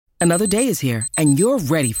Another day is here, and you're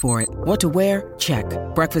ready for it. What to wear? Check.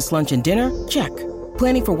 Breakfast, lunch, and dinner? Check.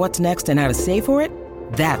 Planning for what's next and how to save for it?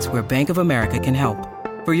 That's where Bank of America can help.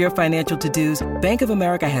 For your financial to-dos, Bank of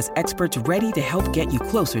America has experts ready to help get you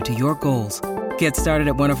closer to your goals. Get started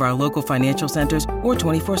at one of our local financial centers or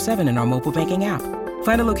 24/7 in our mobile banking app.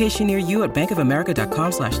 Find a location near you at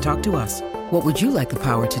bankofamerica.com/talktous. What would you like the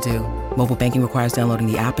power to do? Mobile banking requires downloading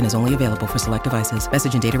the app and is only available for select devices.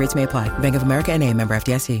 Message and data rates may apply. Bank of America N.A., member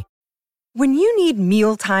FDIC. When you need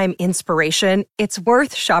mealtime inspiration, it's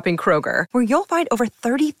worth shopping Kroger, where you'll find over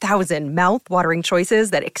 30,000 mouth-watering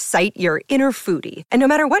choices that excite your inner foodie. And no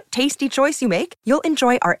matter what tasty choice you make, you'll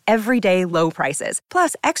enjoy our everyday low prices,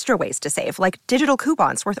 plus extra ways to save, like digital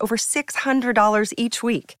coupons worth over $600 each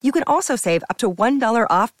week. You can also save up to $1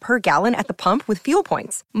 off per gallon at the pump with fuel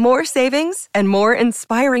points. More savings and more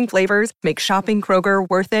inspiring flavors make shopping Kroger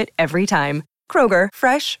worth it every time. Kroger,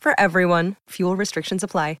 fresh for everyone. Fuel restrictions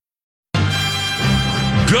apply.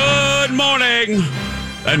 Good morning,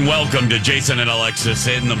 and welcome to Jason and Alexis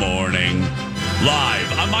in the Morning.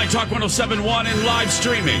 Live on My Talk 1071 and live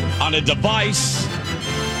streaming on a device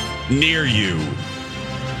near you.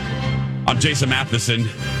 I'm Jason Matheson,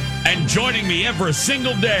 and joining me every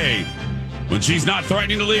single day when she's not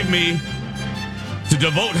threatening to leave me to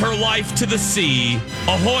devote her life to the sea.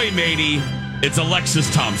 Ahoy, matey. It's Alexis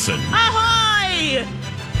Thompson. Ahoy!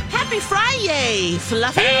 Happy Friday,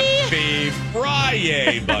 Fluffy. Happy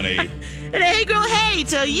Friday, buddy. And hey, girl, hey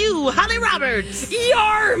to you, Holly Roberts.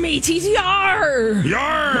 Yar, mateys, yar.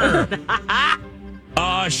 Yar!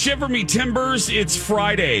 Shiver me timbers, it's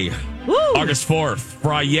Friday. Woo. August 4th,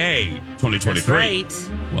 Friday, 2023. That's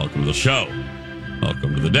right. Welcome to the show.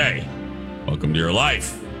 Welcome to the day. Welcome to your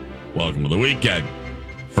life. Welcome to the weekend.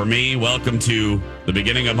 For me, welcome to the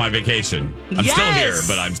beginning of my vacation. I'm still here,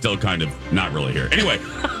 but I'm still kind of not really here. Anyway,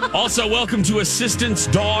 also welcome to Assistance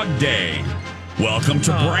Dog Day. Welcome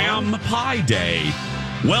to Bram Pie Day.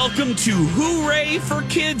 Welcome to Hooray for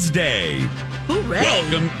Kids Day. Hooray.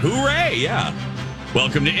 Hooray, yeah.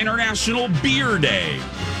 Welcome to International Beer Day.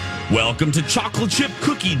 Welcome to Chocolate Chip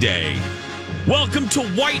Cookie Day. Welcome to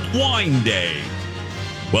White Wine Day.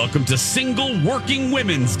 Welcome to Single Working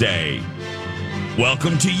Women's Day.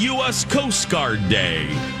 Welcome to U.S. Coast Guard Day.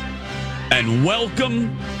 And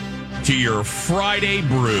welcome to your Friday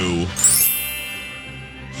brew.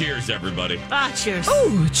 Cheers, everybody. Cheers.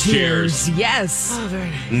 Oh, Cheers. Yes. Oh,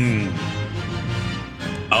 very nice.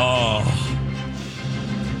 Oh.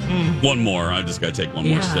 One more. I just got to take one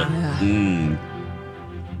more sip.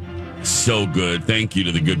 So good. Thank you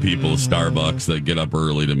to the good people of Starbucks that get up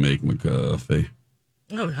early to make my coffee.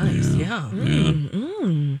 Oh, nice. Yeah.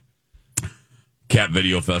 Cat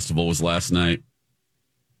Video Festival was last night.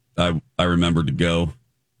 I remembered to go.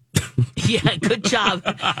 Yeah, good job.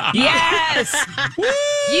 Yes.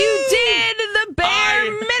 You did the bare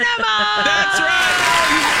minimum. That's right.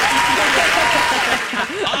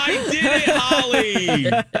 I did it,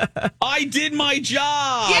 Holly. I did my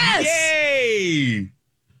job. Yes. Yay.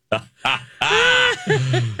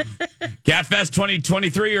 Catfest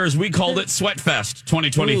 2023, or as we called it, Sweatfest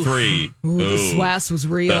 2023. Ooh, the swass was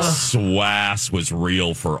real. The swass was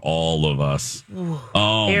real for all of us. Ooh.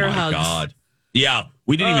 Oh, Air my hugs. God. Yeah,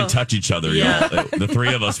 we didn't even touch each other. Yeah. You know? The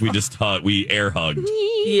three of us, we just we air hugged.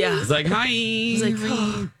 Yeah. It's like, hi. It's like,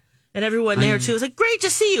 oh. And everyone there, too, was like, great to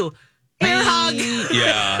see you. Air hug.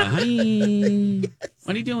 Yeah. Hi.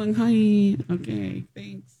 What are you doing? Hi. Okay,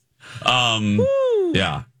 thanks.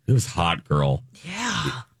 Yeah. It was hot, girl.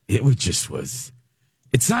 Yeah. It was.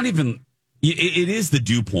 It's not even. It is the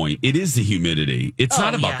dew point. It is the humidity. It's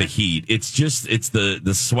not about the heat. It's the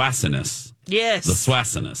swassiness. Yes. The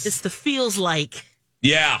swassiness. It's the feels like.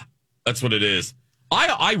 Yeah, that's what it is.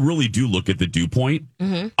 I really do look at the dew point.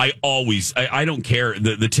 Mm-hmm. I don't care.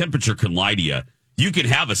 The temperature can lie to you. You can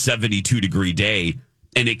have a 72-degree day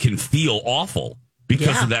and it can feel awful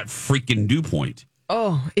because of that freaking dew point.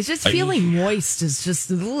 Oh, it's just feeling moist. It's just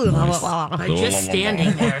Just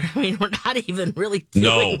standing there. I mean, we're not even really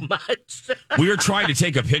doing much. We were trying to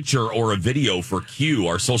take a picture or a video for Q,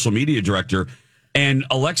 our social media director, and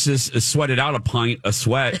Alexis sweated out a pint of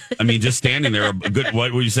sweat. I mean, just standing there, a good,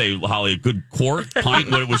 what would you say, Holly, a good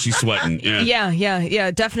pint? What was she sweating?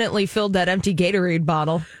 Yeah. Definitely filled that empty Gatorade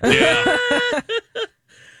bottle. Yeah.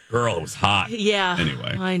 Girl, it was hot. Yeah.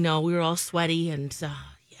 Anyway. I know. We were all sweaty and...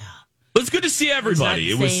 It was good to see everybody.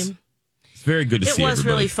 It's very good to see everybody. It was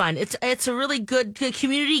really fun. It's a really good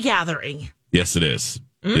community gathering. Yes, it is.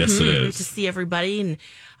 Mm-hmm. Yes, it is. Good to see everybody. And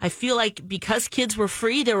I feel like because kids were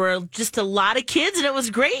free, there were just a lot of kids, and it was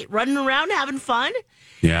great. Running around, having fun.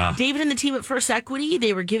 Yeah. David and the team at First Equity,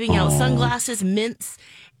 they were giving out sunglasses, mints,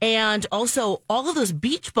 and also all of those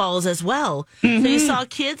beach balls as well. Mm-hmm. So you saw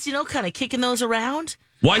kids, kind of kicking those around.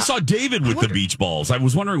 Well, I saw David with the beach balls. I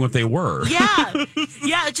was wondering what they were.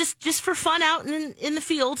 Yeah, just for fun out in the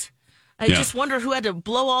field. I just wonder who had to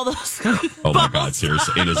blow all those. Oh my God,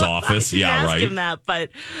 seriously, in his office? Yeah, right. Him that,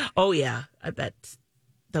 but I bet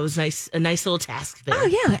that was a nice little task there. Oh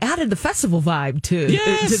yeah, added the festival vibe to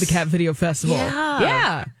the Cat Video Festival.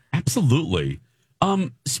 Yeah, absolutely.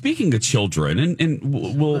 Speaking of children, and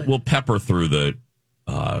we'll pepper through the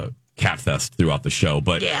Cat Fest throughout the show,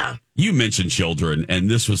 but you mentioned children, and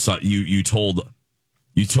this was you told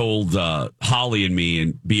Holly and me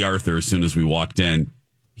and B. Arthur as soon as we walked in.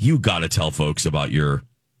 You got to tell folks about your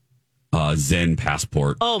Zen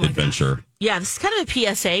passport adventure. God. Yeah, this is kind of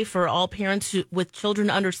a PSA for all parents with children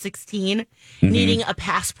under 16 needing a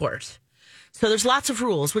passport. So there's lots of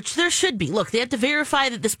rules, which there should be. Look, they have to verify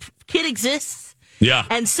that this kid exists. Yeah.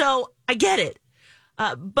 And so I get it.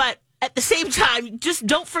 But at the same time, just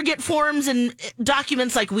don't forget forms and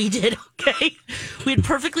documents like we did, okay? We had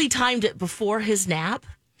perfectly timed it before his nap.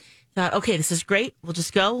 Thought, okay, this is great. We'll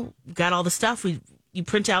just go. We've got all the stuff. You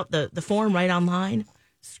print out the form right online.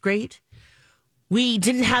 It's great. We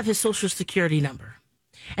didn't have his social security number.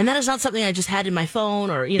 And that is not something I just had in my phone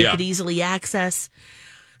or could easily access.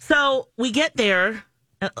 So we get there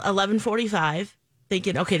at 11:45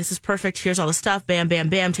 thinking, okay, this is perfect. Here's all the stuff. Bam, bam,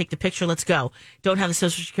 bam. Take the picture. Let's go. Don't have the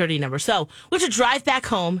social security number. So we have to drive back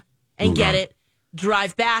home and get it.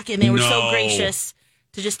 Drive back. And they were so gracious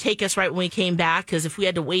to just take us right when we came back, because if we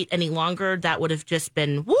had to wait any longer, that would have just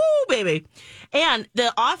been, woo, baby. And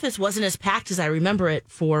the office wasn't as packed as I remember it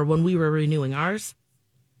for when we were renewing ours.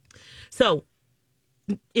 So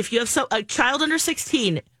if you have a child under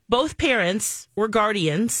 16, both parents or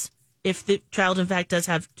guardians, if the child, in fact, does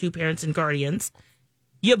have two parents and guardians,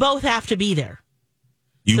 you both have to be there.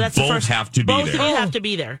 You both have to be there. Both of you have to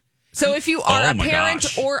be there. So if you are a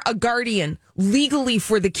parent or a guardian legally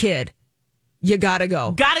for the kid, you gotta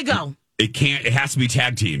go. Gotta go. It has to be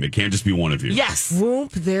tag team. It can't just be one of you. Yes.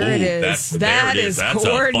 Whoop, there it is. That is That's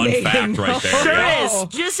coordinating. a fun fact right there. Sure is.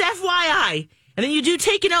 Just FYI. And then you do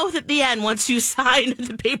take an oath at the end once you sign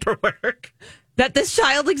the paperwork. That this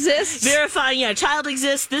child exists? Verifying, child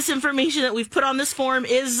exists. This information that we've put on this form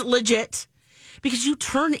is legit. Because you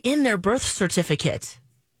turn in their birth certificate.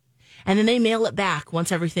 And then they mail it back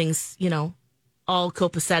once everything's, all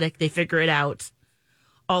copacetic. They figure it out.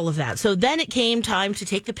 All of that. So then it came time to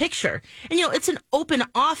take the picture. And, it's an open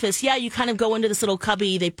office. Yeah, you kind of go into this little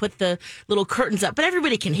cubby. They put the little curtains up, but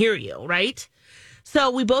everybody can hear you, right? So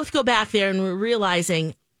we both go back there and we're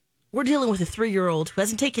realizing we're dealing with a 3-year-old who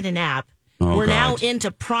hasn't taken a nap. We're now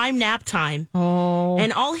into prime nap time. Oh.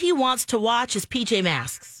 And all he wants to watch is PJ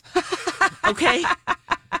Masks. Okay?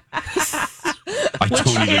 I don't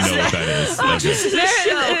even know what that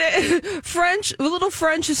is. French, little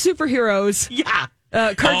French superheroes. Yeah.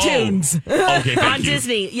 Cartoons. Okay, on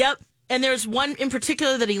Disney. Yep. And there's one in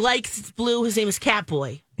particular that he likes. It's blue. His name is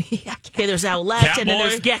Catboy. Okay, there's Owlette and then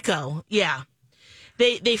there's Gecko. Yeah.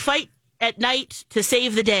 They fight at night to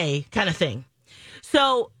save the day kind of thing.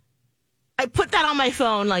 So I put that on my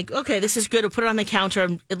phone, like, okay, this is good. I'll put it on the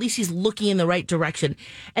counter. At least he's looking in the right direction.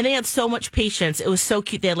 And they had so much patience. It was so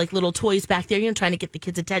cute. They had like little toys back there, trying to get the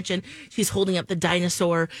kids' attention. She's holding up the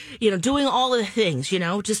dinosaur, doing all of the things,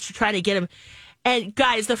 just to try to get him. And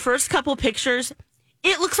guys, the first couple pictures,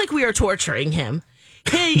 it looks like we are torturing him.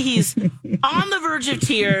 He's on the verge of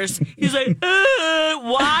tears. He's like,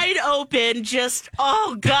 wide open, just,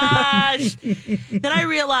 oh gosh. Then I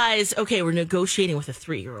realized, okay, we're negotiating with a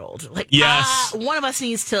 3-year-old. Like, yes. One of us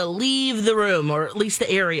needs to leave the room or at least the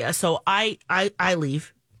area. So I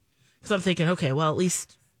leave. So I'm thinking, okay, well, at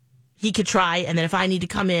least he could try. And then if I need to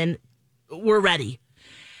come in, we're ready.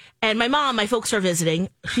 And my mom, my folks are visiting.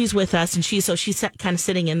 She's with us, and she's kind of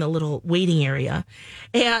sitting in the little waiting area.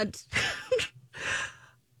 And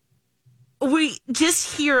we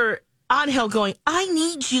just hear Angel going, I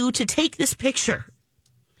need you to take this picture.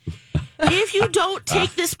 If you don't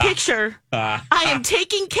take this picture, I am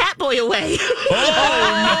taking Catboy away.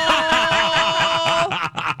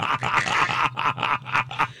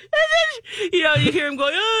 And then, you hear him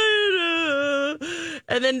going,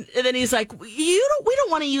 and then he's like, we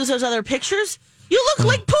don't want to use those other pictures. You look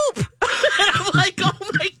like poop. And I'm like, oh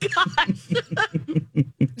my gosh.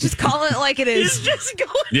 Just call it like it is. He's just going,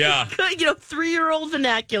 3-year-old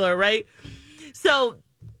vernacular, right? So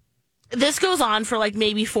this goes on for like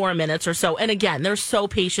maybe 4 minutes or so. And again, they're so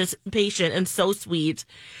patient and so sweet.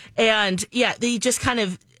 And yeah, they just kind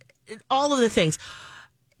of, all of the things.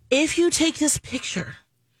 If you take this picture,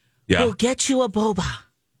 we'll get you a boba.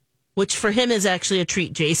 which for him is actually a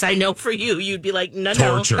treat, Jace. I know for you, you'd be like, no.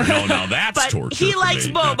 Torture. No, that's but torture. He likes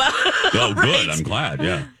me. boba. Oh, Right? good. I'm glad.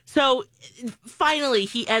 Yeah. So finally,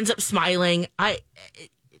 he ends up smiling.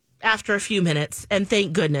 After a few minutes, and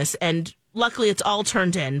thank goodness. And luckily, it's all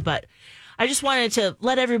turned in. But I just wanted to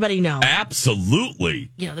let everybody know.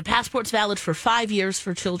 Absolutely. The passport's valid for 5 years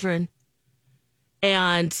for children,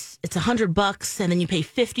 and it's $100, and then you pay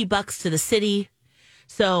 $50 to the city.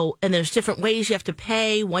 So, and there's different ways you have to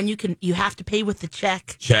pay. One, you have to pay with the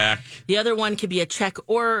check. The other one could be a check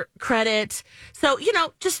or credit. So,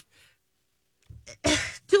 just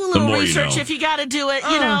do a little research if you got to do it,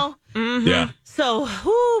 Mm-hmm. Yeah. So,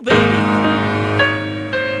 baby.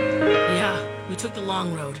 Yeah, we took the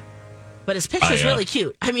long road. But his picture's really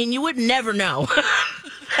cute. I mean, you would never know.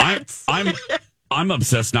 I'm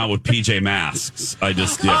obsessed now with PJ Masks. I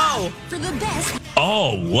just for the best. Wax.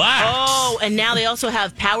 Oh, and now they also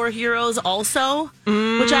have Power Heroes also,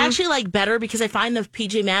 which I actually like better because I find the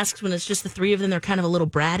PJ Masks when it's just the three of them, they're kind of a little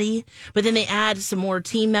bratty. But then they add some more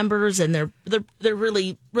team members, and they're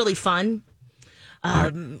really really fun.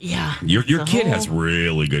 Yeah. Your kid has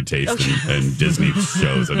really good taste in Disney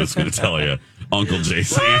shows. I'm just going to tell you, Uncle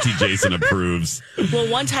Jason, Auntie Jason approves. Well,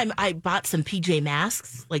 one time I bought some PJ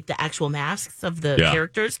masks, like the actual masks of the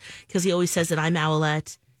characters, because he always says that I'm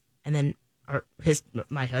Owlette, and then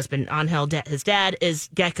my husband Angel, his dad is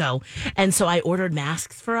Gecko, and so I ordered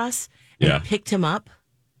masks for us. And I picked him up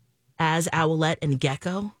as Owlette and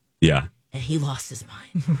Gecko. Yeah. And he lost his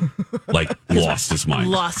mind. Lost his mind.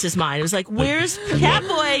 Lost his mind. It was like, where's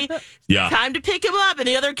Catboy? Yeah. Time to pick him up. And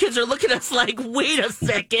the other kids are looking at us like, wait a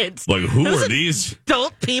second. Like, who are these?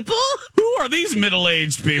 Adult people? Who are these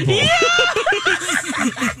middle-aged people? Yeah.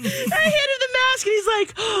 I handed the mask and he's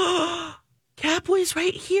like, oh, Catboy's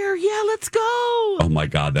right here. Yeah, let's go. Oh, my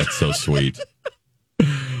God. That's so sweet.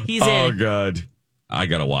 He's in. Oh, God. I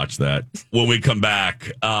got to watch that. When we come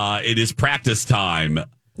back, it is practice time.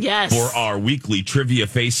 Yes. For our weekly trivia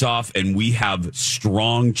face-off, and we have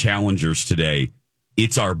strong challengers today.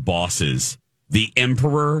 It's our bosses, the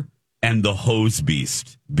Emperor and the Hose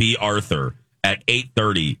Beast, B. Arthur, at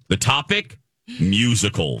 8:30. The topic,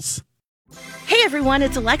 musicals. Hey everyone,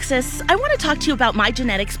 it's Alexis. I want to talk to you about My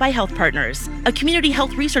Genetics by Health Partners, a community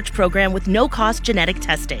health research program with no-cost genetic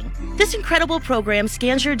testing. This incredible program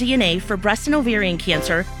scans your DNA for breast and ovarian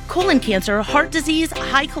cancer, colon cancer, heart disease,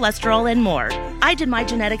 high cholesterol, and more. I did My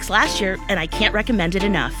Genetics last year, and I can't recommend it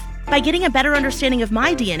enough. By getting a better understanding of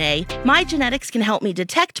my DNA, My Genetics can help me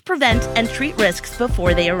detect, prevent, and treat risks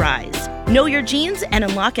before they arise. Know your genes and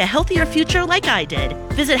unlock a healthier future like I did.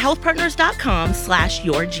 Visit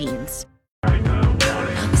healthpartners.com/yourgenes.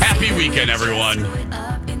 Happy weekend, everyone.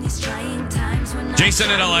 Jason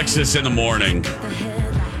and Alexis in the morning.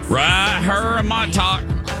 Right, her and my talk.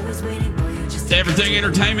 Everything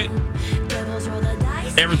entertainment.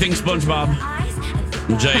 Everything SpongeBob.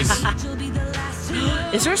 Jace.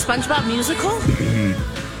 Is there a SpongeBob musical?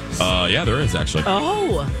 Yeah, there is actually.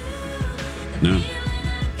 Oh. No.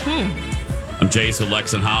 I'm Jace,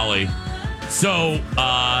 Lex, and Holly. So,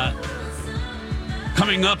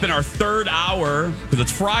 coming up in our third hour, because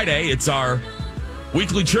it's Friday, it's our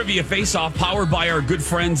weekly trivia face-off powered by our good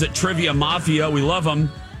friends at Trivia Mafia. We love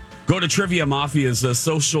them. Go to Trivia Mafia's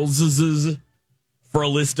socials for a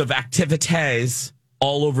list of activities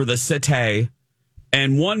all over the city.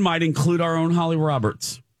 And one might include our own Holly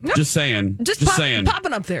Roberts. Yep. Just saying. Just saying.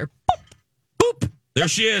 Popping up there. Boop. Boop. There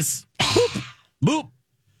she is. Boop. Boop.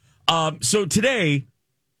 So today,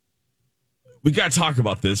 we got to talk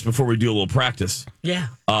about this before we do a little practice. Yeah.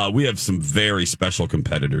 We have some very special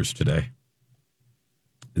competitors today.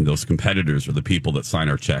 And those competitors are the people that sign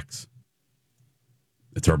our checks.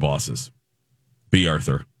 It's our bosses. B.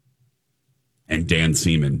 Arthur and Dan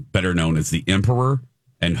Seaman, better known as the Emperor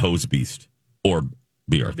and Hose Beast. Or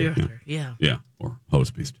B. Arthur. B. Arthur, yeah. Yeah, or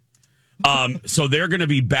Hose Beast. So they're going to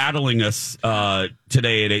be battling us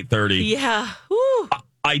today at 8:30. Yeah. Woo.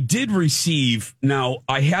 I did receive, now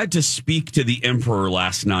I had to speak to the Emperor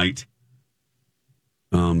last night.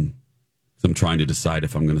 I'm trying to decide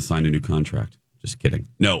if I'm going to sign a new contract. Just kidding.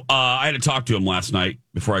 No, I had to talk to him last night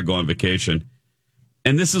before I go on vacation.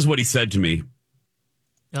 And this is what he said to me.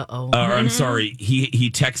 Uh-oh. I'm sorry. He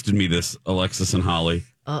texted me this, Alexis and Holly.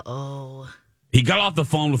 Uh-oh. He got off the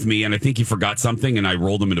phone with me, and I think he forgot something, and I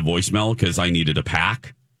rolled him into voicemail because I needed to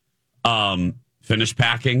pack. Finish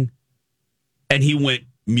packing. And he went,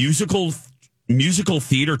 musical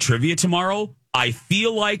theater trivia tomorrow? I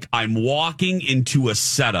feel like I'm walking into a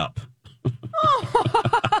setup.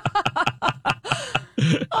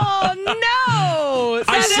 Oh, no.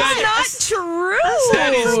 That is not true.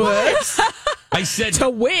 That is. I said, to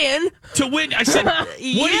win. To win, I said, what are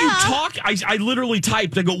you talking? I literally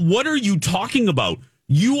typed, I go, what are you talking about?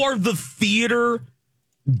 You are the theater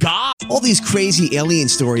god. All these crazy alien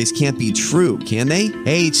stories can't be true, can they?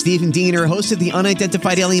 Hey, it's Stephen Diener, host of the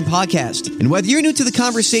Unidentified Alien Podcast. And whether you're new to the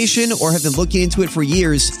conversation or have been looking into it for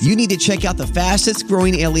years, you need to check out the fastest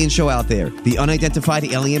growing alien show out there, the Unidentified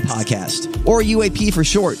Alien Podcast, or UAP for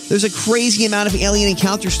short. There's a crazy amount of alien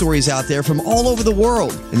encounter stories out there from all over the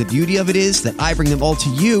world. And the beauty of it is that I bring them all to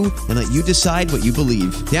you and let you decide what you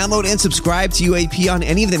believe. Download and subscribe to UAP on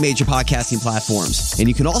any of the major podcasting platforms. And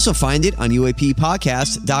you can also find it on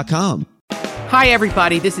UAPpodcast.com. Hi,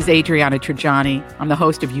 everybody. This is Adriana Trajani. I'm the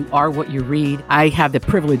host of You Are What You Read. I have the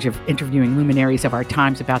privilege of interviewing luminaries of our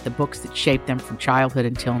times about the books that shaped them from childhood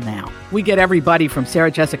until now. We get everybody from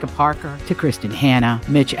Sarah Jessica Parker to Kristen Hanna,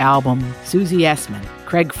 Mitch Albom, Susie Essman,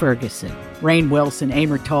 Craig Ferguson, Rainn Wilson,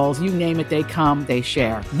 Amor Tolls, you name it, they come, they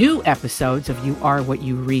share. New episodes of You Are What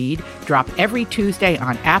You Read drop every Tuesday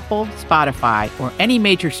on Apple, Spotify, or any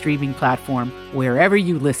major streaming platform wherever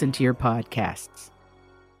you listen to your podcasts.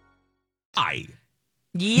 Yes.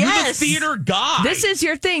 You're Yes. the theater guy. This is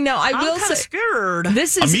your thing. Now, I will say, scared.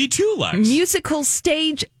 this is me too, Lex. musical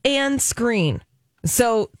stage and screen.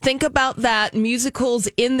 So think about that, musicals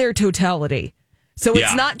in their totality. So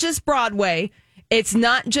it's not just Broadway. It's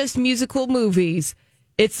not just musical movies.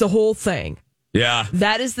 It's the whole thing. Yeah.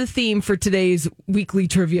 That is the theme for today's weekly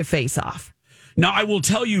trivia face-off. Now, I will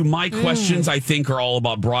tell you, my questions, I think, are all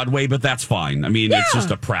about Broadway, but that's fine. I mean, it's just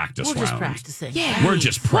a practice We're round. just practicing. Yeah. We're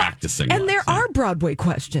just practicing. And there Lex. are Broadway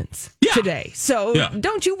questions today. So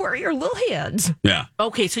don't you worry your little heads. Yeah.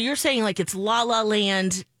 Okay, so you're saying like it's La La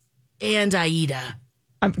Land and Aida.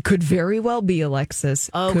 Could very well be, Alexis.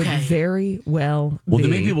 Okay. Could very well Well, be.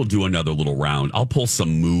 then maybe we'll do another little round. I'll pull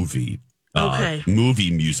some movie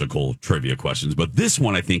musical trivia questions, but this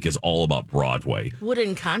one I think is all about Broadway. Would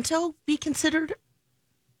Encanto be considered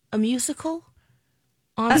a musical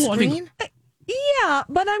on Well, I think- screen? Yeah,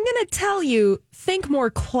 but I'm going to tell you, think more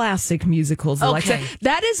classic musicals, Alexa. Okay.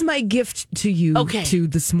 That is my gift to you to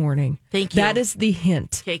this morning. Thank you. That is the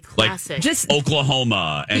hint. Okay, classic. Like Just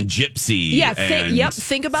Oklahoma and Gypsy. yeah, and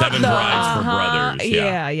think about Seven the Brides for Brothers.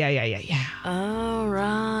 Yeah. All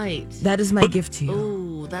right. That is my gift to you.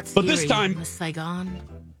 Oh, that's But this scary. time- Miss Saigon.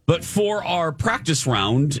 But for our practice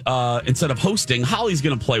round, instead of hosting, Holly's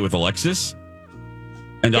going to play with Alexis,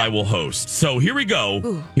 and I will host. So here we go.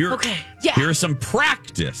 Ooh, Here are some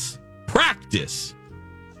practice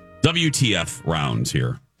WTF rounds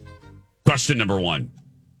here. Question number 1.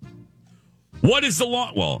 What is the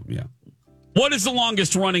What is the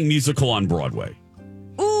longest running musical on Broadway?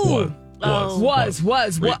 Ooh. Was.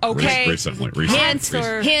 Okay. Recently.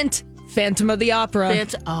 Hint. Phantom of the Opera. Yeah,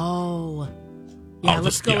 I'll let's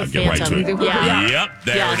just go with get right Phantom. to it. Yeah. Yep,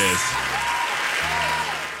 there Yes. it is.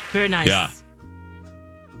 Very nice. Yeah.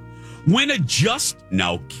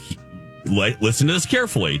 Listen to this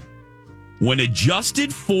carefully. When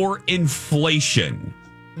adjusted for inflation,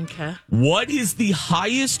 Okay. what is the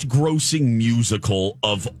highest grossing musical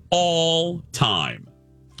of all time?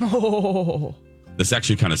 Oh. This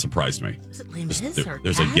actually kind of surprised me. Is it Les Mis or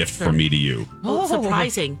There's a Cats gift or- from me to you. Oh,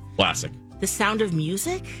 surprising. Classic. The Sound of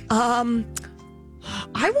Music? I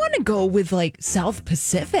want to go with like South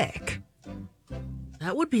Pacific.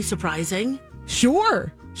 That would be surprising.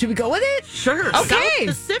 Sure. Should we go with it? Sure. Okay. South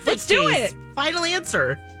Pacific. Let's do geez. it. Final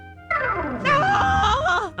answer.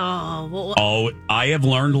 Oh, well. Oh, I have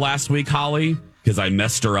learned last week, Holly, because I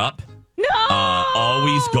messed her up. No.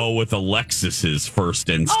 Always go with Alexis's first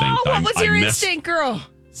instinct. Oh, what was your missed- instinct, girl?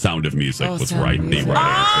 Sound of Music was Sound of right. Music. The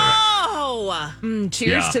right answer. Oh!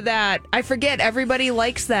 Cheers Yeah. to that. I forget. Everybody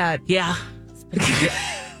likes that. Yeah.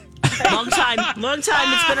 Long time.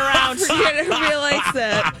 It's been around. Forget everybody likes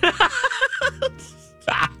that.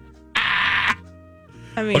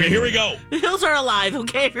 I mean, Okay, here we go. The hills are alive,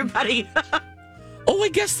 okay, everybody? Oh, I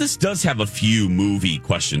guess this does have a few movie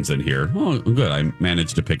questions in here. Oh, good. I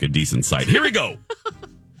managed to pick a decent site. Here we go.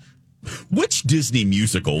 Which Disney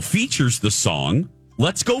musical features the song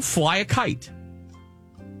Let's Go Fly a Kite?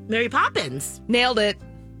 Mary Poppins. Nailed it.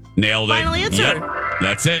 Nailed it. Final answer. Yep,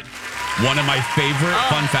 that's it. One of my favorite,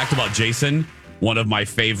 fun fact about Jason, one of my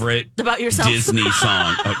favorite About yourself. Disney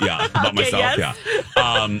songs. About Okay, myself, yes. yeah.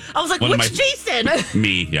 I was like, one of which Jason?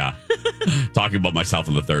 Me, yeah. Talking about myself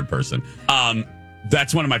in the third person.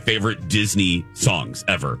 That's one of my favorite Disney songs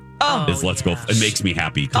ever. Is Let's Go. It makes me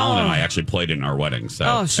happy. Colin and I actually played it in our wedding. So,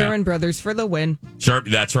 Oh, Sherman Brothers for the win. Sure,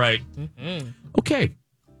 that's right. Mm-hmm. Okay.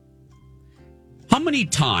 How many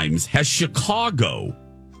times has Chicago,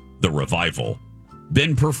 the revival,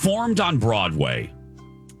 been performed on Broadway?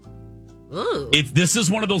 Ooh. This is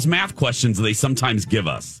one of those math questions they sometimes give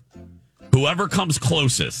us. Whoever comes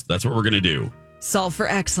closest, that's what we're going to do. Solve for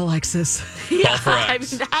X, Alexis. Yeah, for X. I mean,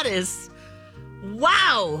 that is,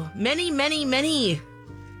 wow. Many.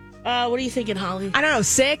 What are you thinking, Holly? I don't know,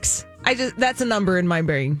 6? That's a number in my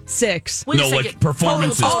brain. 6. Wait a No, second. like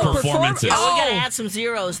performances. Oh, performances. Oh, we got to add some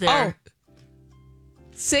zeros there.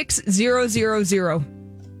 6000.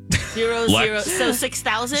 0, Lex? so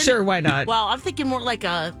 6,000? Sure, why not? Well, I'm thinking more like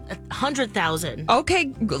 100,000. Okay,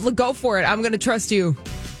 go for it. I'm going to trust you.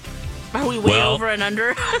 Are we way over and under?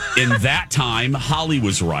 In that time, Holly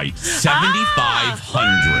was right.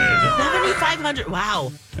 7,500. 7,500.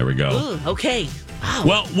 Wow. There we go. Ooh, okay. Wow.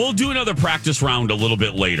 Well, we'll do another practice round a little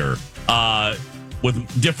bit later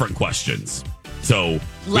with different questions. So,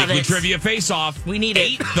 weekly trivia face-off. We need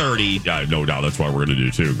it. 8:30. No doubt. That's why we're going to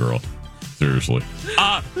do too, girl. Seriously.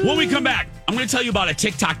 When we come back, I'm going to tell you about a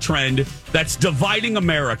TikTok trend that's dividing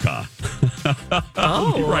America.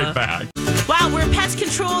 I'll be right back. Wow, where pest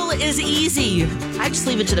control is easy. I just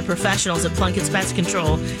leave it to the professionals at Plunkett's Pest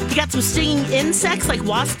Control. You got some stinging insects like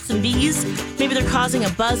wasps and bees. Maybe they're causing a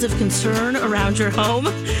buzz of concern around your home.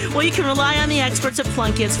 Well, you can rely on the experts at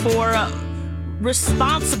Plunkett's for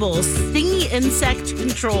responsible stingy insect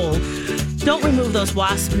control. Don't remove those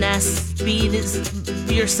wasp nests, bees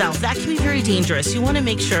yourself. That can be very dangerous. You want to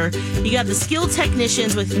make sure you got the skilled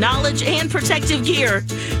technicians with knowledge and protective gear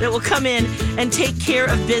that will come in and take care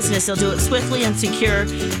of business. They'll do it swiftly and secure.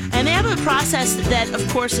 And they have a process that, of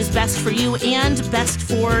course, is best for you and best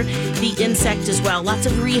for the insect as well. Lots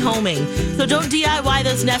of rehoming. So don't DIY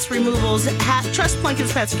those nest removals. Trust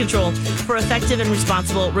Plunkett's Pest Control for effective and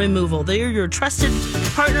responsible removal. They're your trusted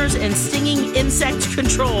partners in stinging insect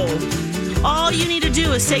control. All you need to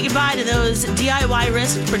do is say goodbye to those DIY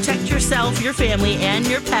risks. Protect yourself, your family, and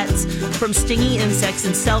your pets from stinging insects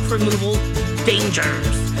and self-removal dangers.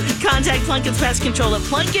 Contact Plunkett's Pest Control at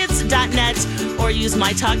plunketts.net or use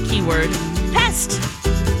my talk keyword, PEST.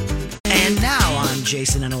 And now on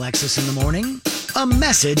Jason and Alexis in the Morning, a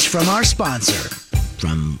message from our sponsor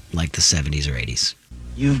from like the 70s or 80s.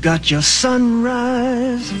 You've got your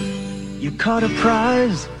sunrise, you caught a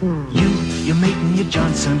prize, you're making your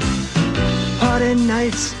Johnson. Party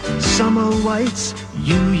nights, summer whites,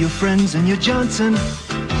 your friends and your Johnson.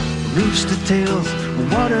 Rooster tails,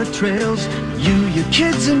 water trails, your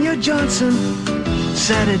kids and your Johnson.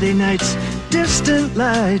 Saturday nights, distant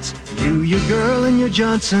lights, your girl and your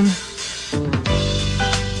Johnson.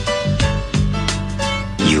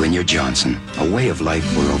 You and your Johnson, a way of life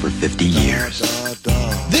for over 50 years.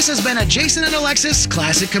 This has been a Jason and Alexis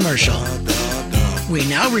classic commercial. We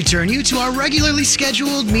now return you to our regularly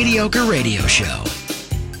scheduled mediocre radio show.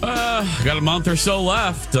 Got a month or so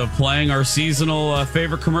left of playing our seasonal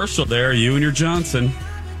favorite commercial there, you and your Johnson.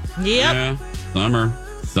 Yep. Yeah, summer.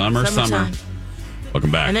 Summertime.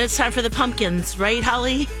 Welcome back. And then it's time for the pumpkins, right,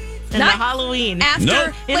 Holly? And Not the Halloween.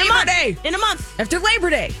 After Labor Day. In a month. After Labor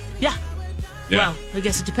Day. Yeah. Yeah. Well, I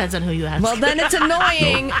guess it depends on who you ask. Well, then it's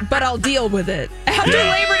annoying, but I'll deal with it. After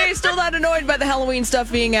Yeah. Labor Day, still not annoyed by the Halloween stuff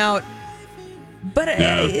being out. But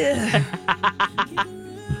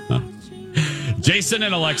Jason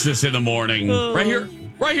and Alexis in the morning. Right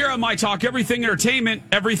here on My Talk, everything entertainment,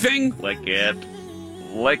 everything. Lick it.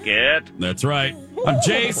 That's right. I'm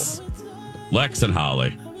Jace, Lex, and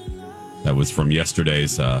Holly. That was from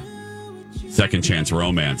yesterday's Second Chance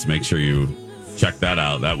Romance. Make sure you check that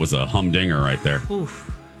out. That was a humdinger right there. Oof.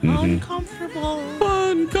 Uncomfortable,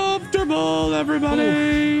 everybody.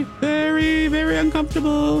 Oof. Very, very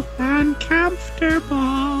uncomfortable.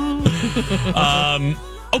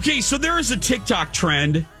 Okay, so there is a TikTok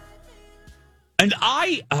trend, and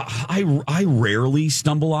I rarely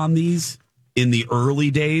stumble on these in the early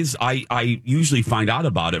days. I usually find out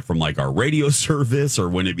about it from like our radio service or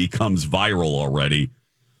when it becomes viral already.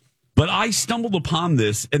 But I stumbled upon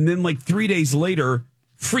this, and then like 3 days later,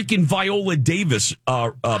 freaking Viola Davis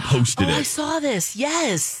posted it. I saw this.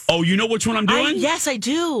 Yes. Oh, you know which one I'm doing? Yes, I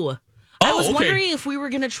do. I was wondering if we were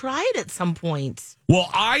going to try it at some point. Well,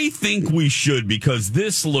 I think we should because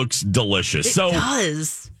this looks delicious. It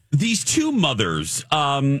does. These two mothers,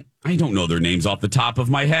 I don't know their names off the top of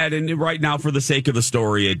my head. And right now, for the sake of the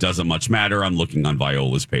story, it doesn't much matter. I'm looking on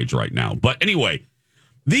Viola's page right now. But anyway,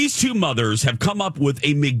 these two mothers have come up with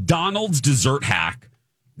a McDonald's dessert hack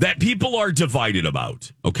that people are divided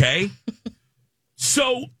about. Okay.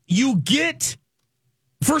 So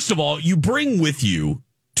first of all, you bring with you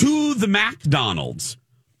to the McDonald's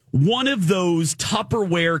one of those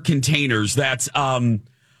Tupperware containers that's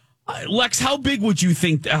Lex, how big would you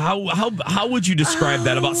think how would you describe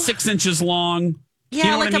that? About 6 inches long? Yeah,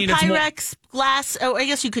 you know like a Pyrex glass. Oh, I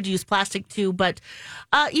guess you could use plastic too, but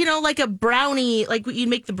like a brownie, like you'd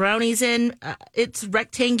make the brownies in. It's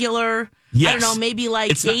rectangular. Yes. I don't know, maybe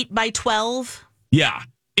like It's 8 by 12. Yeah.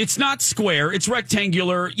 It's not square. It's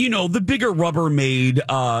rectangular. You know, the bigger Rubbermaid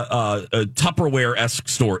Tupperware-esque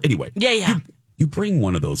store. Anyway. Yeah. You bring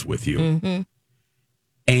one of those with you.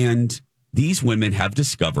 And these women have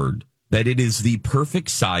discovered that it is the perfect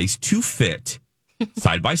size to fit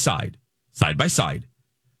side by side,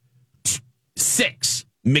 6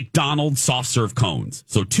 McDonald's soft serve cones.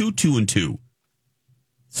 So 2, 2, and 2.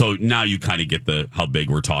 So now you kind of get how big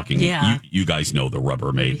we're talking. Yeah. You guys know the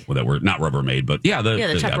Rubbermaid. Well, that were not Rubbermaid, but the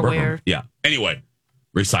Tupperware. Yeah. Anyway,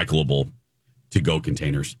 recyclable to-go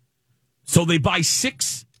containers. So they buy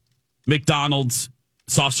 6 McDonald's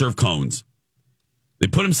soft serve cones. They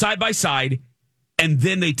put them side by side, and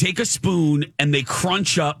then they take a spoon and they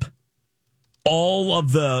crunch up all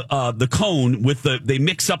of the cone with they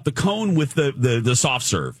mix up the cone with the soft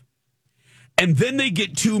serve. And then they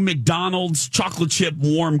get 2 McDonald's chocolate chip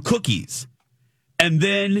warm cookies. And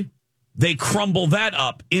then they crumble that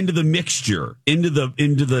up into the mixture, into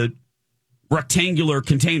the rectangular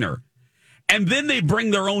container. And then they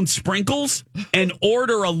bring their own sprinkles and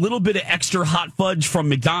order a little bit of extra hot fudge from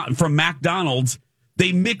McDonald's.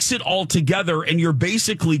 They mix it all together, and you're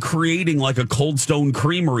basically creating like a Cold Stone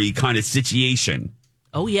Creamery kind of situation.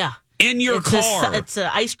 Oh, yeah. In your car. It's an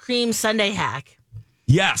ice cream sundae hack.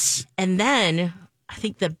 Yes. And then I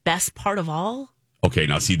think the best part of all. Okay,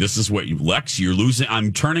 now see, this is what Lex, you're losing.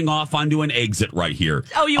 I'm turning off onto an exit right here.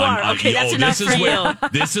 Oh, you are? Okay, that's enough for you.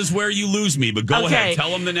 This is where you lose me, but go ahead. Tell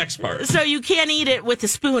them the next part. So you can eat it with a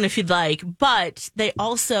spoon if you'd like, but they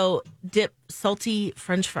also dip salty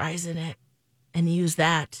French fries in it and use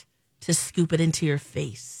that to scoop it into your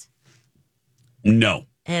face. No.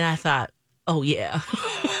 And I thought, oh, yeah.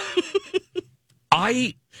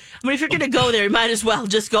 I mean, if you're going to go there, you might as well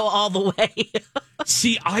just go all the way.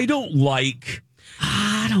 See, I don't like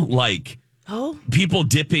people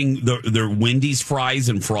dipping their Wendy's fries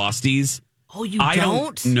and Frosties. Oh, you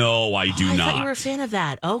don't? No, I do not. I thought you were a fan of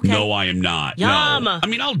that. Okay. No, I am not. Yum. No. I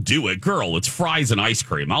mean, I'll do it. Girl, it's fries and ice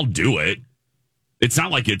cream. I'll do it. It's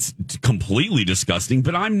not like it's completely disgusting,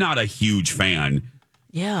 but I'm not a huge fan.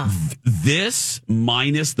 Yeah. This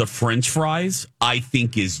minus the French fries, I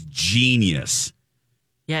think is genius.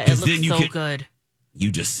 Yeah, it looks so good.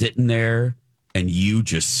 You just sitting there and you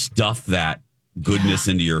just stuff that goodness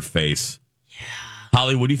into your face. Yeah.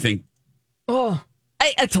 Holly, what do you think? Oh,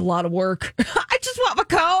 it's a lot of work. I just want my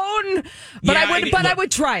cone. But I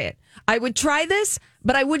would try it. I would try this,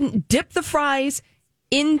 but I wouldn't dip the fries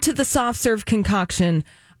into the soft serve concoction.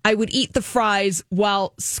 I would eat the fries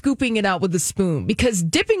while scooping it out with a spoon, because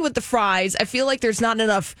dipping with the fries, I feel like there's not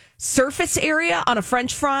enough surface area on a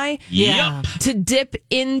French fry to dip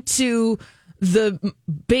into the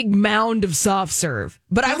big mound of soft serve.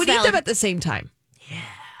 But I would eat them at the same time. Yeah.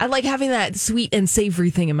 I like having that sweet and savory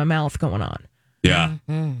thing in my mouth going on. Yeah.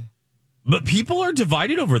 Mm-hmm. But people are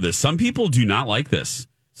divided over this. Some people do not like this.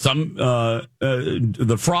 Some,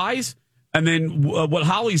 the fries. And then what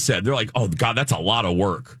Holly said, they're like, oh, God, that's a lot of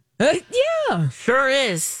work. Yeah. Sure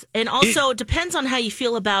is. And also, it depends on how you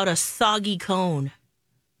feel about a soggy cone.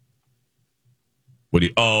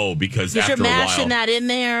 Because after you're mashing that in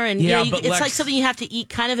there. And it's Lex, like something you have to eat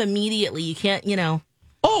kind of immediately. You can't, save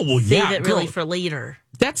it really for later.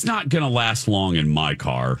 That's not going to last long in my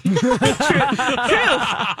car. True.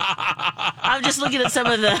 I'm just looking at some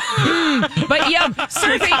of the but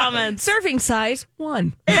comments. Serving size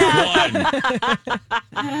 1. That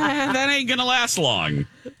ain't going to last long.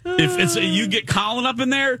 If it's you get Colin up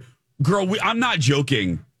in there, girl, I'm not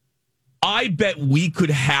joking. I bet we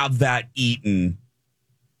could have that eaten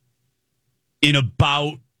in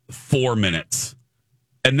about 4 minutes.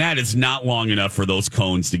 And that is not long enough for those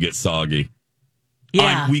cones to get soggy.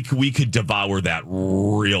 Yeah. We could devour that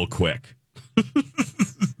real quick.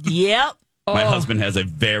 Yep. My husband has a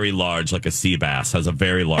very large, like a sea bass, has a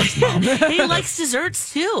very large mouth. He likes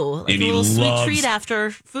desserts too. Like and a little he sweet treat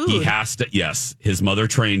after food. He has to, yes. His mother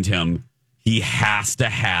trained him. He has to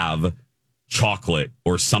have chocolate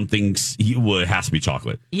or something. It has to be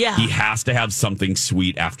chocolate. Yeah. He has to have something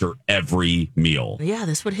sweet after every meal. Yeah,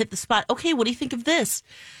 this would hit the spot. Okay, what do you think of this?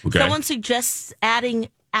 Okay. Someone suggests adding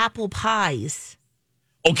apple pies.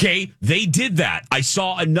 Okay, they did that. I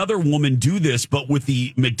saw another woman do this, but with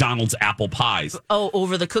the McDonald's apple pies. Oh,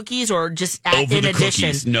 over the cookies or just over in the addition?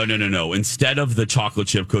 Cookies. No. Instead of the chocolate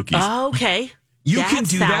chip cookies. Oh, okay. You can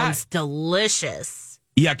do that. Sounds delicious.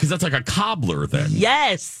 Yeah, because that's like a cobbler then.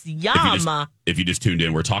 Yes, yum. If you just tuned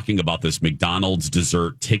in, we're talking about this McDonald's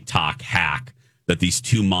dessert TikTok hack that these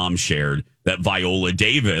two moms shared that Viola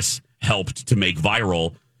Davis helped to make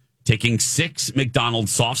viral. Taking 6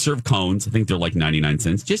 McDonald's soft serve cones. I think they're like 99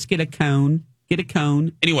 cents. Just get a cone.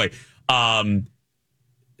 Anyway,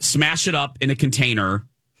 Smash it up in a container,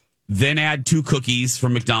 then add 2 cookies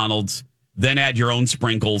from McDonald's, then add your own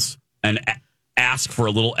sprinkles, and ask for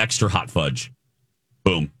a little extra hot fudge.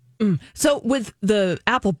 Boom. So with the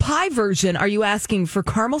apple pie version, are you asking for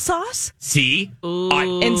caramel sauce? See?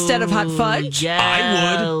 Instead of hot fudge? Yes.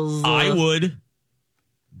 I would.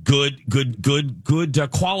 Good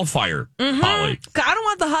qualifier, Holly. I don't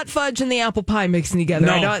want the hot fudge and the apple pie mixing together.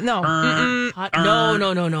 No. I don't.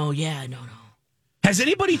 No. No. Yeah, no. Has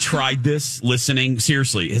anybody tried this listening?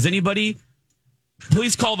 Seriously, has anybody?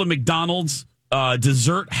 Please call the McDonald's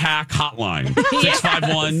dessert hack hotline.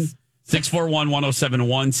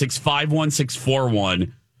 651-641-1071,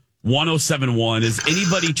 651-641-1071. Has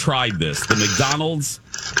anybody tried this? The McDonald's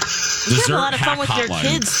dessert a lot of hack fun with hotline.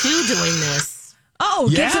 their kids, too, doing this.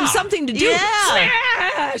 Oh, gives them something to do.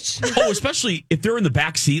 Yeah. Smash! Oh, especially if they're in the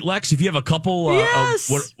back seat, Lex. If you have a couple,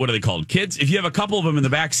 Yes. what are they called? Kids? If you have a couple of them in the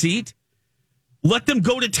back seat, let them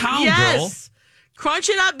go to town, Yes. girl. Crunch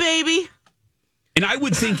it up, baby. And I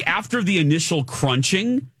would think after the initial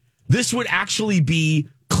crunching, this would actually be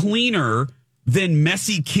cleaner than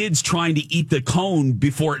messy kids trying to eat the cone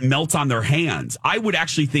before it melts on their hands. I would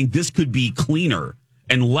actually think this could be cleaner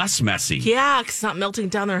and less messy. Yeah, because it's not melting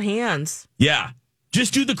down their hands. Yeah.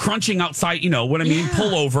 Just do the crunching outside. You know what I mean? Yeah.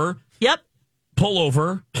 Pull over. Yep. Pull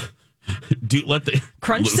over. Let the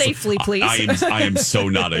Crunch safely, please. I'm so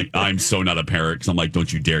not a parent because I'm like, don't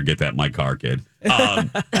you dare get that in my car, kid.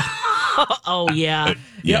 Oh, yeah.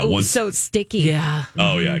 Yeah. Once, so sticky. Yeah.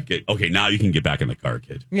 oh yeah. Okay, now you can get back in the car,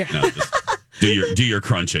 kid. Yeah. No, just do your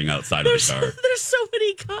crunching outside of the car. There's so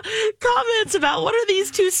many comments about what are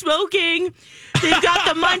these two smoking? They've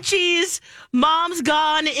got the munchies. Mom's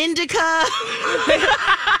gone indica.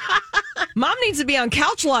 Mom needs to be on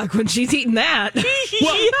couch lock when she's eating that. Well,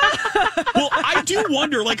 I do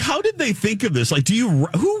wonder, like, how did they think of this? Like,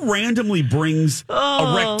 who randomly brings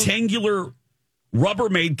a rectangular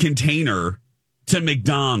Rubbermaid container to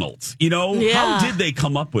McDonald's? You know, Yeah. how did they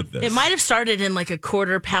come up with this? It might have started in like a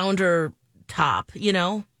 1/4 pounder top,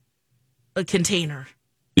 a container.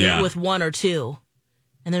 Yeah. With 1 or 2.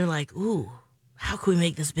 And they're like, ooh, how can we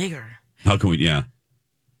make this bigger? How can we? Yeah,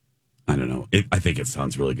 I don't know. I think it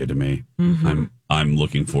sounds really good to me. I'm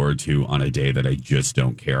looking forward to on a day that I just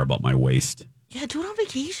don't care about my waist. Yeah, do it on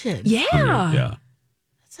vacation. Yeah. Yeah. That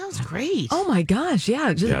sounds great. Oh my gosh,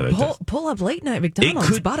 yeah. Just pull up late night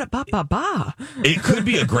McDonald's. Ba-da-ba-ba-ba. It could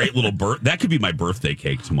be a great little that could be my birthday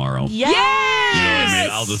cake tomorrow. Yes! You know what I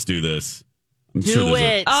mean? I'll just do this. I'm Do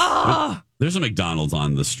it. There's a McDonald's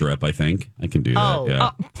on the Strip, I think. I can do that. Yeah.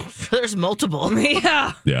 There's multiple.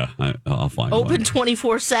 Yeah. Yeah, I'll find Open one.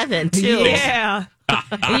 24/7, too. Yeah.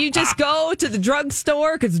 And you just go to the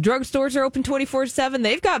drugstore because the drugstores are open 24/7.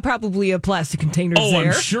 They've got probably a plastic containers there.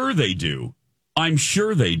 I'm sure they do.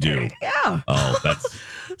 Yeah. Oh, that's...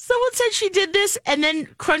 Someone said she did this and then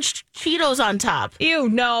crunched Cheetos on top. Ew,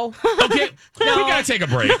 no. Okay, we got to take a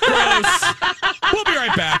break. Gross. We'll be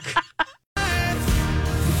right back.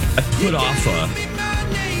 I put off a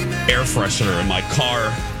air freshener in my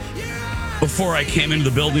car before I came into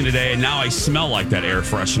the building today, and now I smell like that air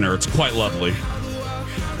freshener. It's quite lovely.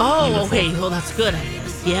 Oh, Wonderful. okay. Well, that's good, I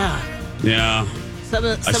guess. Yeah. Yeah. Some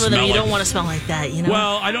of them you don't want to smell like that,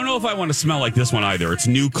 Well, I don't know if I want to smell like this one either. It's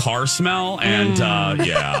new car smell, and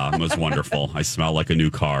it was wonderful. I smell like a new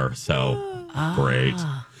car, so great.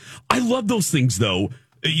 I love those things, though.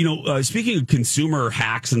 Speaking of consumer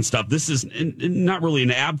hacks and stuff, this is not really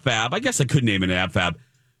an ab fab. I guess I could name it an ab fab.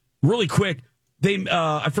 Really quick,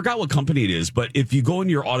 I forgot what company it is, but if you go in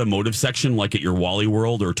your automotive section, like at your Wally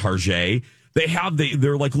World or Target, they have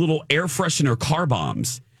they're like little air freshener car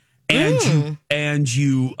bombs, and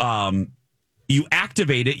you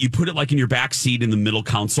activate it. You put it like in your back seat in the middle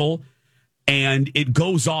console, and it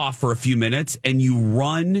goes off for a few minutes, and you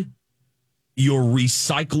run.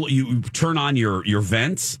 You turn on your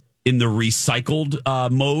vents in the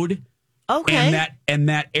recycled mode. Okay. And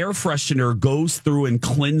that air freshener goes through and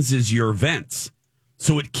cleanses your vents.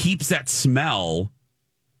 So it keeps that smell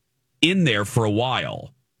in there for a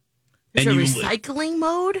while. Is it recycling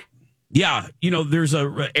mode? Yeah, there's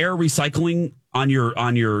a air recycling on your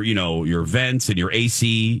your vents and your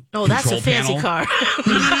AC. Oh, that's a fancy panel. car.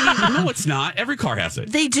 No, it's not. Every car has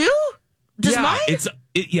it. They do? Does mine?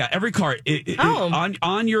 Every car.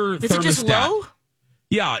 On your thermostat. Is it just low?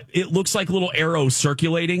 Yeah, it looks like little arrows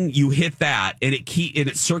circulating. You hit that, and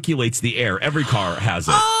it circulates the air. Every car has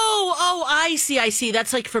it. Oh, I see.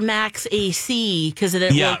 That's like for Max AC because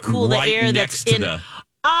it will cool the air that's in.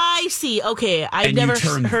 I see. Okay, I've never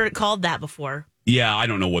heard it called that before. Yeah, I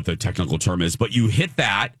don't know what the technical term is, but you hit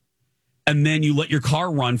that, and then you let your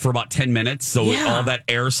car run for about 10 minutes so all that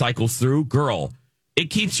air cycles through. Girl, it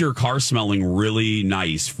keeps your car smelling really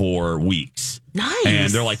nice for weeks. Nice.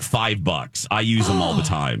 And they're like $5. I use them all the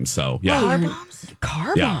time. So, yeah. Car bombs?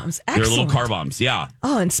 Car bombs. Excellent. They're little car bombs. Yeah.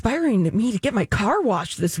 Oh, inspiring me to get my car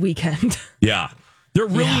washed this weekend. Yeah. They're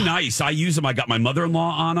really nice. I use them. I got my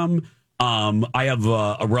mother-in-law on them. I have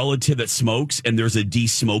a relative that smokes, and there's a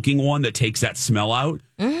de-smoking one that takes that smell out.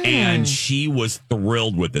 And she was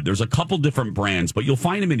thrilled with it. There's a couple different brands, but you'll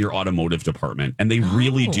find them in your automotive department, and they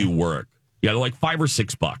really do work. Yeah, they're like $5 or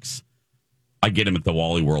 $6. I get them at the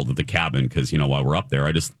Wally World at the cabin because, while we're up there,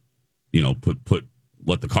 I just,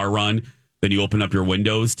 let the car run. Then you open up your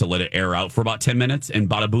windows to let it air out for about 10 minutes, and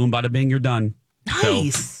bada boom, bada bing, you're done.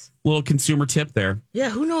 Nice. So, little consumer tip there.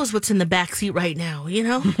 Yeah, who knows what's in the back seat right now,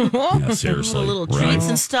 Yeah, seriously. Little treats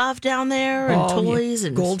and stuff down there and toys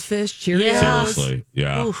and goldfish, Cheerios. Yeah. Seriously,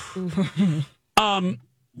 yeah.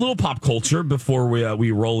 Little pop culture before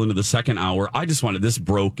we roll into the second hour. I just wanted, this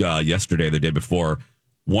broke yesterday, the day before.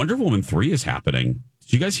 Wonder Woman 3 is happening.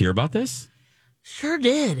 Did you guys hear about this? Sure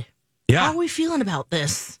did. Yeah. How are we feeling about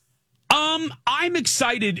this? I'm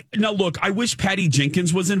excited. Now, look, I wish Patty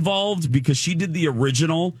Jenkins was involved because she did the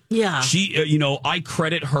original. Yeah. She, I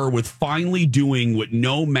credit her with finally doing what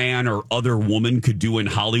no man or other woman could do in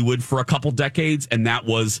Hollywood for a couple decades, and that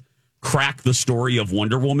was crack the story of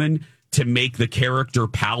Wonder Woman to make the character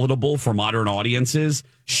palatable for modern audiences.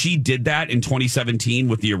 She did that in 2017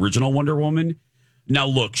 with the original Wonder Woman. Now,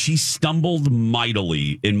 look, she stumbled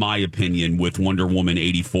mightily, in my opinion, with Wonder Woman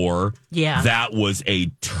 84. Yeah. That was a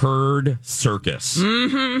turd circus.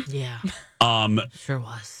 Mm-hmm. Yeah. Sure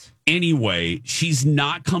was. Anyway, she's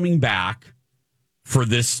not coming back for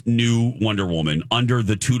this new Wonder Woman under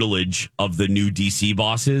the tutelage of the new DC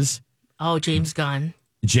bosses. Oh, James Gunn.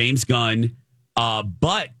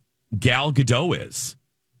 But Gal Gadot is.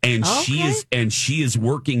 And she is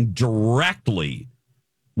working directly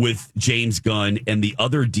with James Gunn and the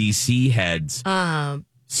other DC heads. To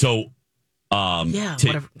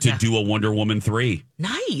do a Wonder Woman 3.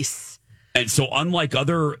 Nice. And so unlike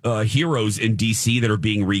other heroes in DC that are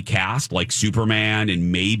being recast, like Superman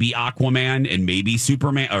and maybe Aquaman and maybe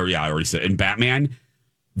Superman, I already said, and Batman,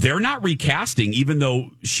 they're not recasting, even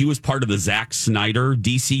though she was part of the Zack Snyder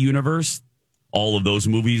DC universe. All of those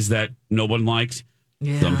movies that no one liked.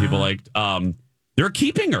 Yeah. Some people liked. They're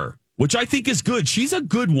keeping her, which I think is good. She's a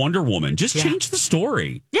good Wonder Woman. Just change the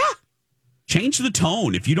story. Yeah. Change the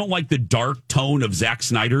tone. If you don't like the dark tone of Zack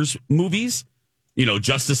Snyder's movies,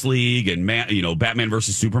 Justice League and Batman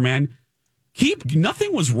versus Superman,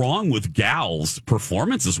 nothing was wrong with Gal's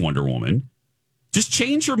performance as Wonder Woman. Just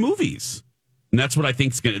change your movies. And that's what I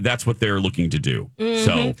think that's what they're looking to do. Mm-hmm.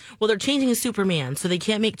 So, well, they're changing Superman, so they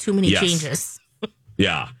can't make too many changes.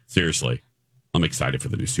 Yeah, seriously. I'm excited for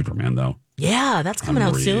the new Superman, though. Yeah, that's coming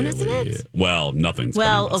out soon, isn't it? Well, nothing's coming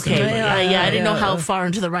out soon, I didn't know how far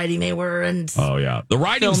into the writing they were. And the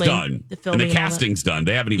writing's done. And the casting's done.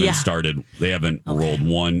 They haven't even started. They haven't rolled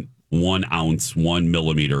 1 ounce, 1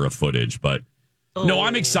 millimeter of footage. But no,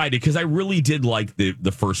 I'm excited because I really did like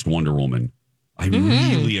the first Wonder Woman. I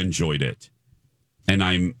really enjoyed it. And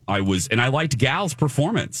I liked Gal's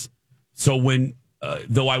performance. So when,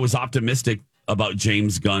 though I was optimistic about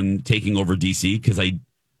James Gunn taking over DC, because I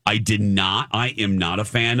am not a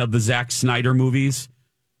fan of the Zack Snyder movies.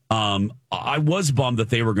 I was bummed that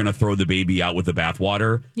they were going to throw the baby out with the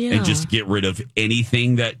bathwater and just get rid of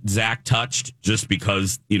anything that Zack touched just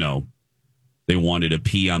because, they wanted to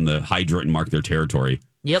pee on the hydrant and mark their territory.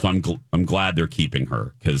 Yep. So I'm glad they're keeping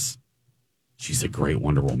her because she's a great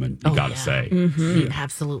Wonder Woman, you got to say. Mm-hmm. She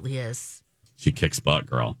absolutely is. She kicks butt,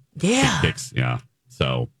 girl. Yeah. She kicks,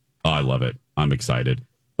 So I love it. I'm excited.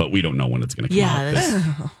 But we don't know when it's going to come out.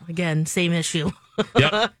 Yeah, again, same issue.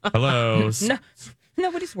 Yep. Hello. No,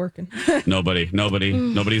 nobody's working.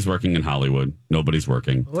 Nobody's working in Hollywood. Nobody's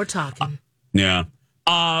working. We're talking. Yeah.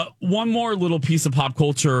 One more little piece of pop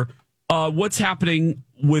culture. What's happening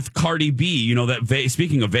with Cardi B?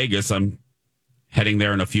 Speaking of Vegas, I'm heading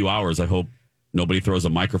there in a few hours. I hope nobody throws a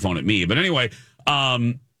microphone at me. But anyway,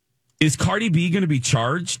 is Cardi B going to be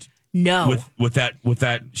charged? No. With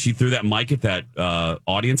that, she threw that mic at that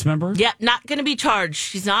audience member? Yeah, not going to be charged.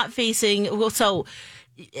 She's not facing. Well, so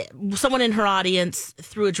someone in her audience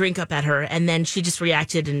threw a drink up at her, and then she just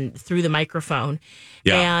reacted and threw the microphone.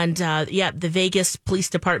 Yeah. And the Vegas Police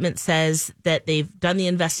Department says that they've done the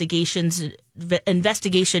investigation,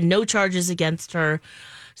 no charges against her.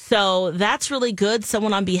 So that's really good.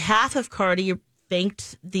 Someone on behalf of Cardi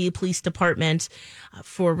thanked the police department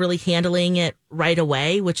for really handling it right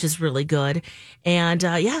away, which is really good. And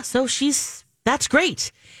so that's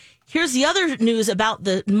great. here's the other news about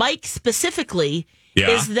the mic specifically,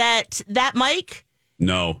 is that mic...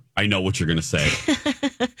 No, I know what you're going to say.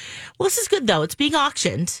 Well, this is good, though. It's being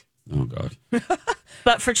auctioned. Oh, God.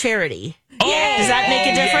 But for charity. Oh! Does that make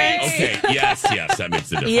a difference? Okay, yes, that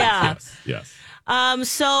makes a difference. Yeah. Yes.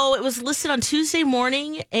 So it was listed on Tuesday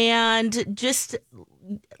morning, and just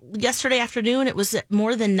yesterday afternoon, it was at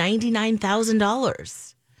more than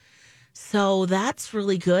 $99,000. So that's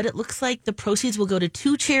really good. It looks like the proceeds will go to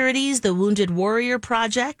 2 charities, the Wounded Warrior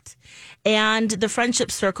Project and the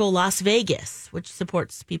Friendship Circle Las Vegas, which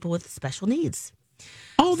supports people with special needs.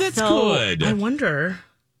 Oh, that's good. I wonder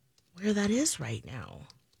where that is right now.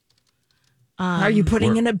 Are you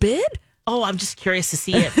putting in a bid? Oh, I'm just curious to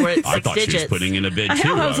see it. Where it's I thought digits. she was putting in a bid,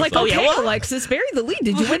 too. I was like, okay, Alexis, bury the lead.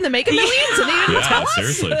 Did you win the Mega Millions? And you didn't tell us?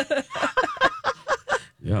 Seriously.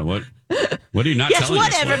 Yeah, what are you not Guess telling us?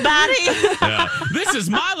 Guess what, everybody? Yeah. This is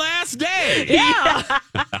my last day. Yeah.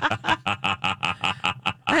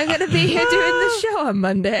 I'm going to be here doing the show on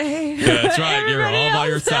Monday. Yeah, that's right. You're all by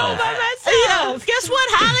yourself. Guess what,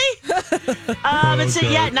 Holly? It's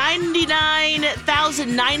at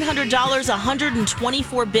 $99,900,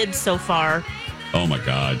 124 bids so far. Oh, my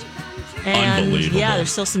God. And unbelievable. Yeah,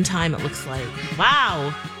 there's still some time, it looks like.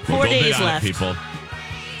 Wow. 4 days left. People.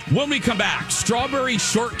 When we come back, strawberry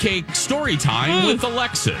shortcake story time with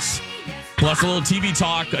Alexis. Plus a little TV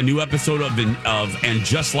talk, a new episode of And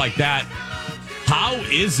Just Like That. How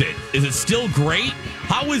is it? Is it still great?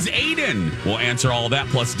 How is Aiden? We'll answer all of that,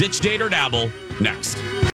 plus ditch, date, or dabble next.